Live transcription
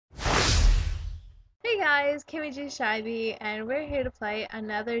guys, Kimmy G Shiby, and we're here to play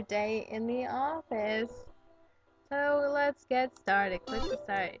another day in the office. So let's get started. Click to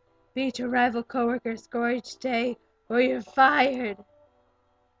start. Beat your rival coworker, score each day, or you're fired.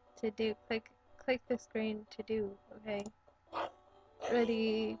 To do, click the screen to do. Okay.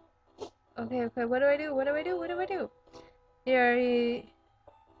 Ready. Okay. What do I do? What do I do? What do I do? Here,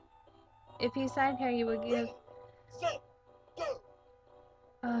 if you sign here, you will give.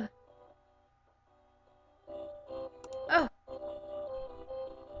 Oh.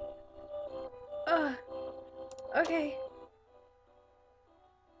 Oh. Okay.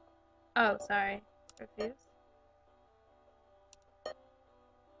 Oh, sorry. Refuse.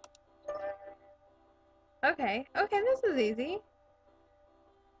 Okay, this is easy.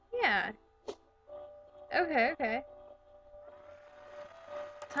 Yeah. Okay.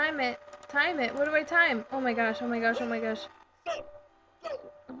 Time it. What do I time? Oh my gosh. Oh God,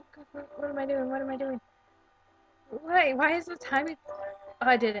 what am I doing? Why is the timing? Oh,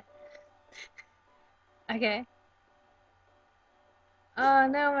 I did it. Okay. Oh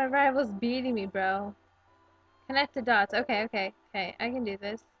no, my rival's beating me, bro. Connect the dots. Okay. I can do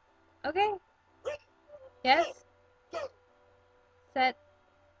this. Okay. Yes. Set.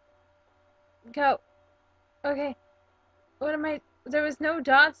 Go. Okay. What am I? There was no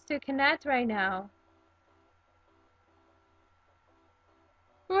dots to connect right now.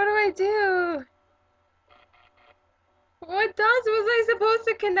 What do I do? What dots was I supposed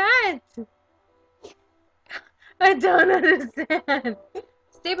to connect? I don't understand.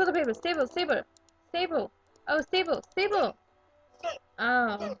 Staple the paper. Staple. Oh, staple.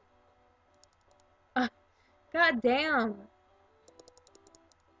 Oh. God damn.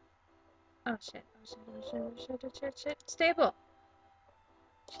 Oh shit. Staple.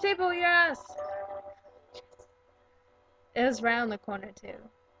 Staple your ass. It was round the corner too.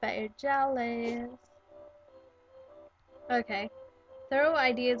 Bet you're jealous. Okay. Throw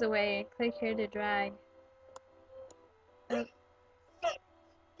ideas away. Click here to drag. Oh.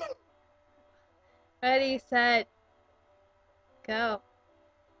 Ready, set, go.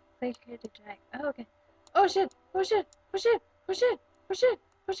 Click here to drag. Oh, okay. Oh shit. Shit.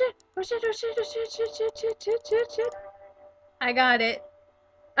 I got it.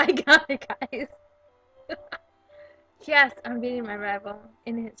 Guys. Yes, I'm beating my rival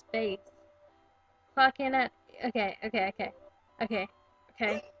in his face. Clock in at. Okay.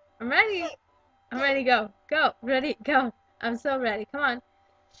 I'm ready. Go. Ready, go. I'm so ready. Come on.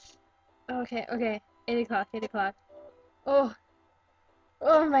 Okay. 8 o'clock. Oh,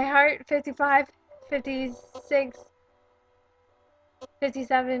 my heart. 55, 56,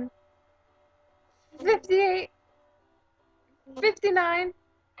 57, 58, 59.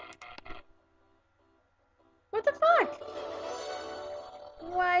 What the fuck?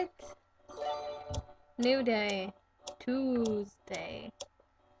 What? New day. Tuesday.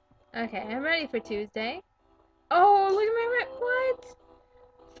 Okay, I'm ready for Tuesday. Oh, look at my what?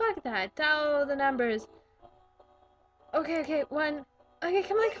 Fuck that. Tell the numbers. Okay, one. Okay,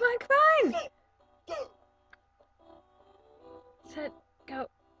 come on. Set, go.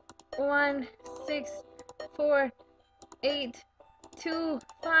 1, 6, 4, 8, 2,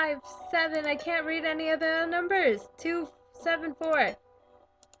 5, 7. I can't read any of the numbers. 2, 7, 4,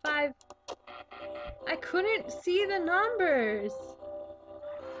 5. I couldn't see the numbers.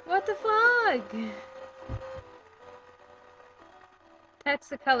 What the fuck? That's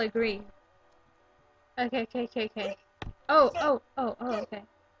the color green. Okay. Oh, okay.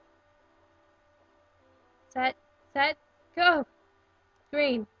 Set, go.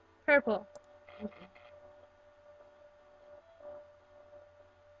 Green, purple.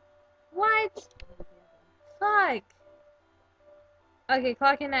 What? Fuck. Okay,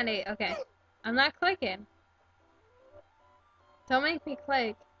 clock in at 8. Okay. I'm not clicking. Don't make me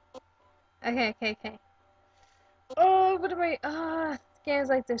click. Okay. Oh, what am I? Games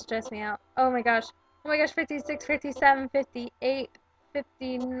like this stress me out. Oh my gosh. 56, 57, 58,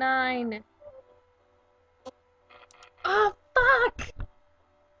 59. Oh, fuck!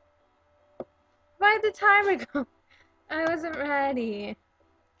 Why'd the timer go? I wasn't ready.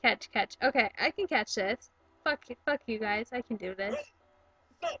 Catch. Okay, I can catch this. Fuck you guys. I can do this.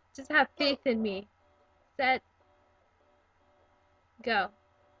 Just have faith in me. Set. Go.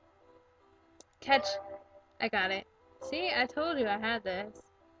 Catch. I got it. See, I told you I had this.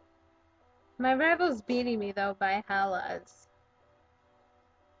 My rival's beating me though by hellas.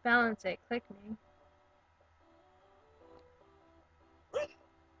 Balance it. Click me.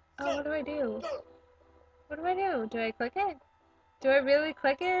 Oh, what do I do? Do I click it? Do I really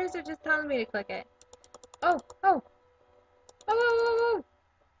click it, or is it just telling me to click it? Oh! Whoa!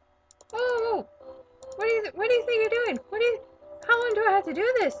 What do you think you're doing? How long do I have to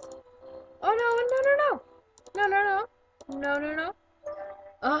do this? Oh no, no, no, no. No, no, no. No, no, no.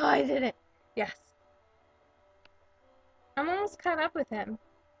 Oh, I did it. Yes. I'm almost caught up with him.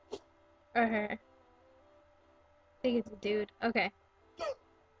 Or her. I think it's a dude. Okay.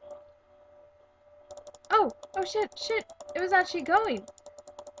 Oh! Oh shit, shit! It was actually going!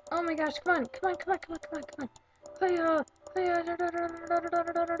 Oh my gosh, come on, come on, come on, come on, come on, come on. Hiya! Hiya! Da, da, da, da, da, da,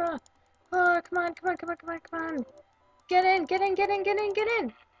 da, da, da. Oh, come on, come on, come on, come on, come on. Get in, get in, get in, get in, get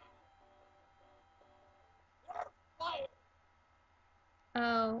in!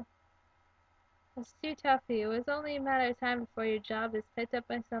 Oh. It's too tough for you. It's only a matter of time before your job is picked up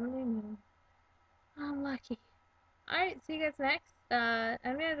by somebody new. I'm lucky. Alright, see you guys next.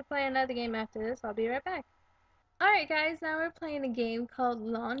 I'm gonna play another game after this. I'll be right back. Alright guys, now we're playing a game called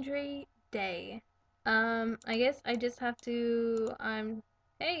Laundry Day. I guess I just have to,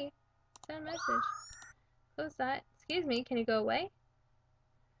 hey, send a message. Close that. Excuse me, can you go away?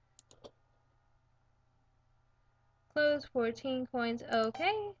 Close 14 coins,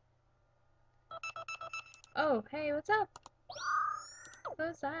 okay. Oh, hey, what's up?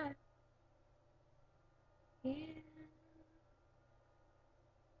 Close that. Yeah.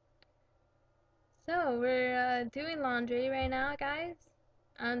 So, we're doing laundry right now, guys.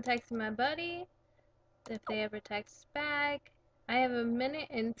 I'm texting my buddy. If they ever text back. I have a minute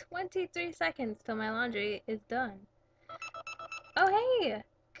and 23 seconds till my laundry is done. Oh, hey!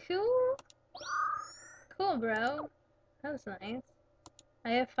 Cool. Cool, bro. That was nice.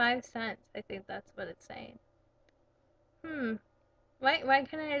 I have 5 cents. I think that's what it's saying. Why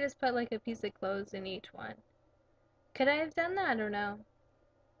couldn't I just put like a piece of clothes in each one? Could I have done that or no?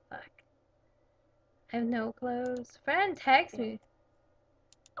 Fuck. I have no clothes. Friend, text me.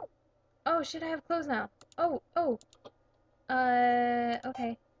 Oh, shit, I have clothes now. Oh, oh.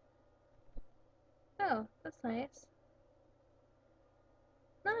 Okay. Oh, that's nice.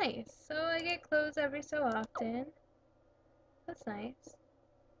 Nice. So I get clothes every so often. That's nice.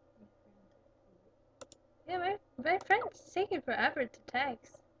 Yeah, my friend's taking forever to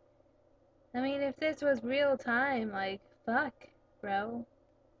text. I mean, if this was real time, like, fuck, bro.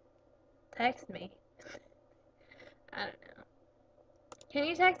 Text me. I don't know. Can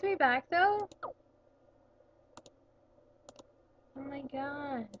you text me back, though? Oh my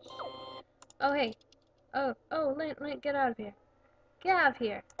gosh. Oh, hey. Oh, Lint, get out of here. Get out of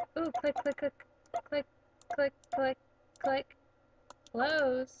here. Ooh, click, click, click, click, click, click, click.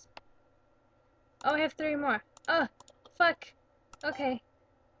 Close. Oh, I have 3 more. Oh, fuck. Okay.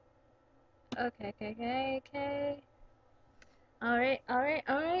 Okay. Alright,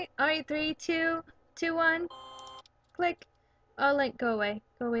 3, 2, 2, 1. Click. Oh, Link, go away.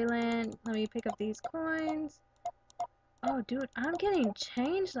 Go away, Link. Let me pick up these coins. Oh, dude, I'm getting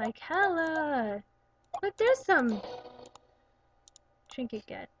changed like hella. Look, there's some trinket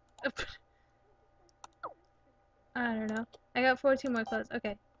get. I don't know. I got 14 more clothes.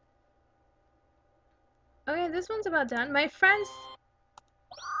 Okay. Okay, this one's about done. My friends...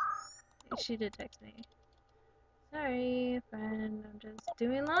 She did text me. Sorry, friend. I'm just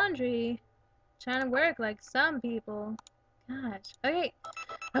doing laundry. Trying to work like some people. Gosh. Okay.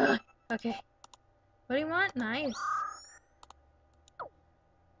 Ugh. Okay. What do you want? Nice.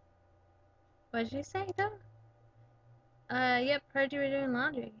 What did you say, though? Yep, heard you were doing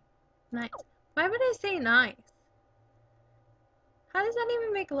laundry. Nice. Why would I say nice? How does that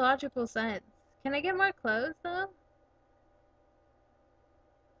even make logical sense? Can I get more clothes, though?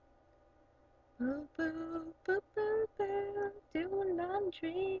 Boo, boo, boo, boo, boo, doing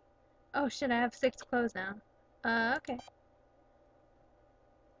laundry. Oh shit, I have 6 clothes now. Okay.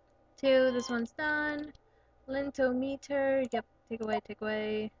 2, this one's done. Lintometer, yep, take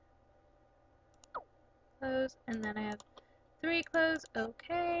away. Clothes, and then I have 3 clothes,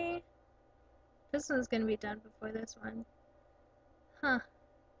 okay. This one's gonna be done before this one. Huh.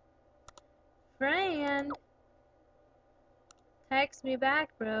 Fran! Text me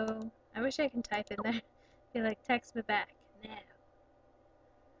back, bro. I wish I can type in there. Be like, text me back. No.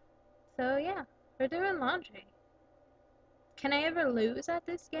 So yeah, we're doing laundry. Can I ever lose at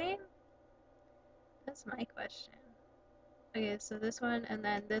this game? That's my question. Okay, so this one, and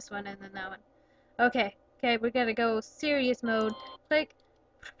then this one, and then that one. Okay, we're gonna go serious mode. Click.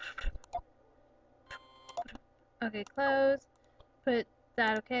 Okay, close. Put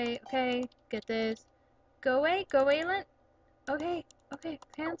that, okay. Get this. Go away, Lint. Okay,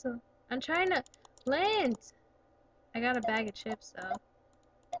 cancel. I'm trying to... Lint! I got a bag of chips, though.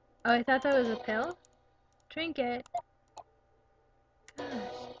 Oh, I thought that was a pill? Trinket. Gosh.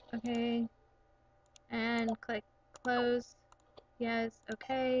 Okay. And click close. Yes,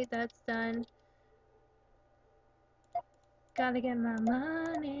 okay, that's done. gotta get my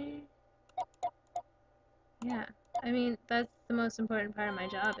money. Yeah, I mean, that's the most important part of my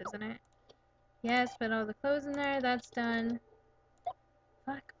job, isn't it? Yes, put all the clothes in there, that's done.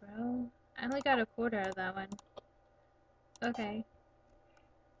 Fuck, bro. I only got a quarter of that one. Okay.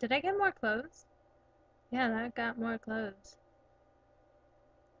 Did I get more clothes? Yeah, that got more clothes.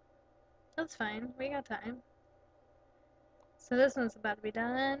 That's fine, we got time. So this one's about to be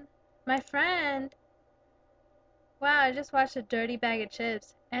done. My friend! Wow, I just watched a dirty bag of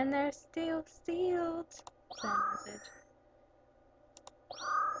chips, and they're still sealed. Send message.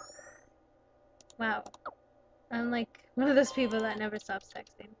 Wow. I'm like one of those people that never stops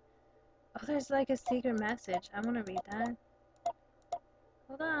texting. Oh, there's like a secret message. I want to read that.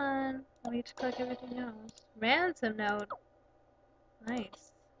 Hold on. Let me just click everything else. Ransom note.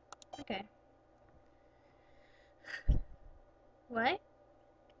 Nice. Okay. What?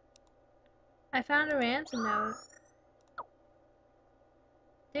 I found a ransom note.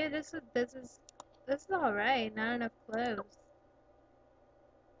 Dude, this is alright. Not enough clothes.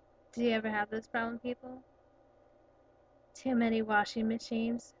 Do you ever have this problem, people? Too many washing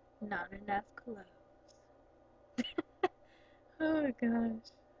machines, not enough clothes. Oh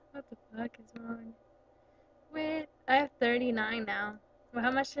gosh. What the fuck is wrong? Wait, I have 39 now. Well,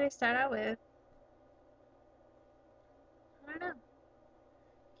 how much did I start out with? I don't know.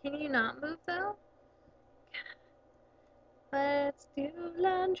 Can you not move though? Let's do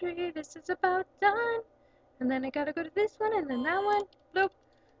laundry. This is about done. And then I gotta go to this one and then that one. Nope.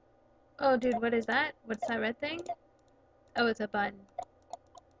 Oh, dude, what is that? What's that red thing? Oh, it's a button.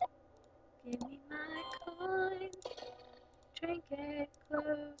 Give me my coins. Trinket,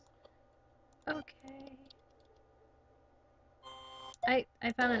 clothes. Okay.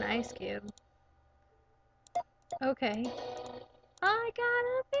 I found an ice cube. Okay. I got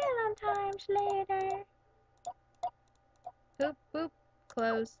a feeling times later. Boop, boop.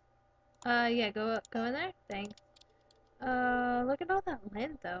 Close. Yeah, go in there. Thanks. Look at all that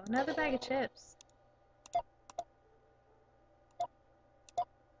lint, though. Another bag of chips.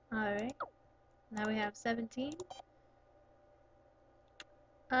 Alright. Now we have 17.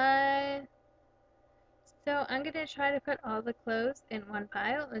 Uh, so I'm gonna try to put all the clothes in one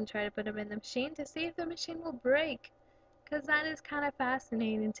pile and try to put them in the machine to see if the machine will break. Because that is kind of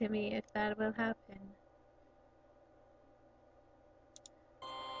fascinating to me if that will happen.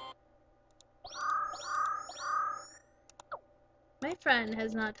 My friend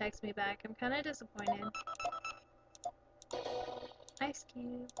has not texted me back. I'm kind of disappointed. Ice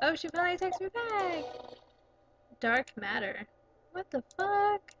cube. Oh, she finally texted me back! Dark matter. What the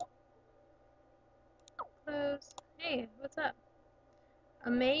fuck? Close. Hey, what's up?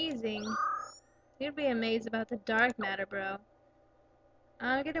 Amazing. You'd be amazed about the dark matter, bro.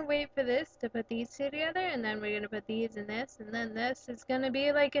 I'm gonna wait for this to put these two together, and then we're gonna put these in this, and then this is gonna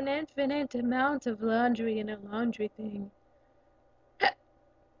be like an infinite amount of laundry in a laundry thing.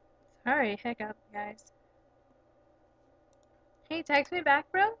 Sorry, hiccup, guys. Hey, text me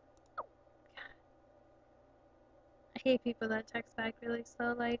back, bro? I hate people that text back really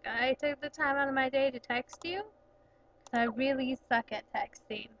slow. Like, I took the time out of my day to text you. I really suck at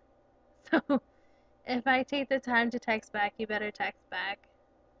texting. So, if I take the time to text back, you better text back.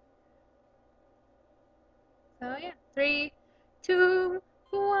 So, yeah. 3, 2,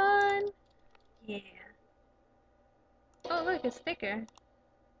 1. Yeah. Oh, look, a sticker.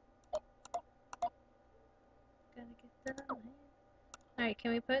 Gotta get the line. Alright,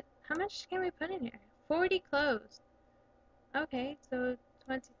 can we put... How much can we put in here? 40 clothes. Okay, so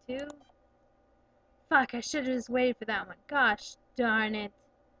 22. Fuck, I should've just waited for that one. Gosh darn it.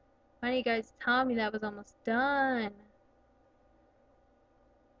 Why didn't you guys tell me that was almost done?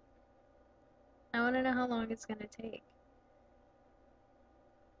 I wanna know how long it's gonna take.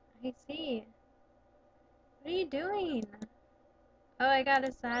 I see. What are you doing? Oh, I got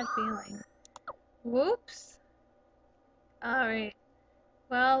a sad feeling. Whoops. Alright.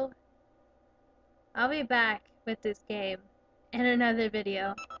 Well, I'll be back with this game in another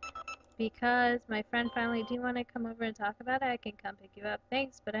video. Because my friend finally, do you want to come over and talk about it? I can come pick you up.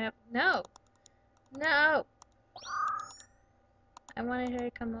 Thanks, but I have... No! No! I wanted her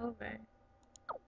to come over.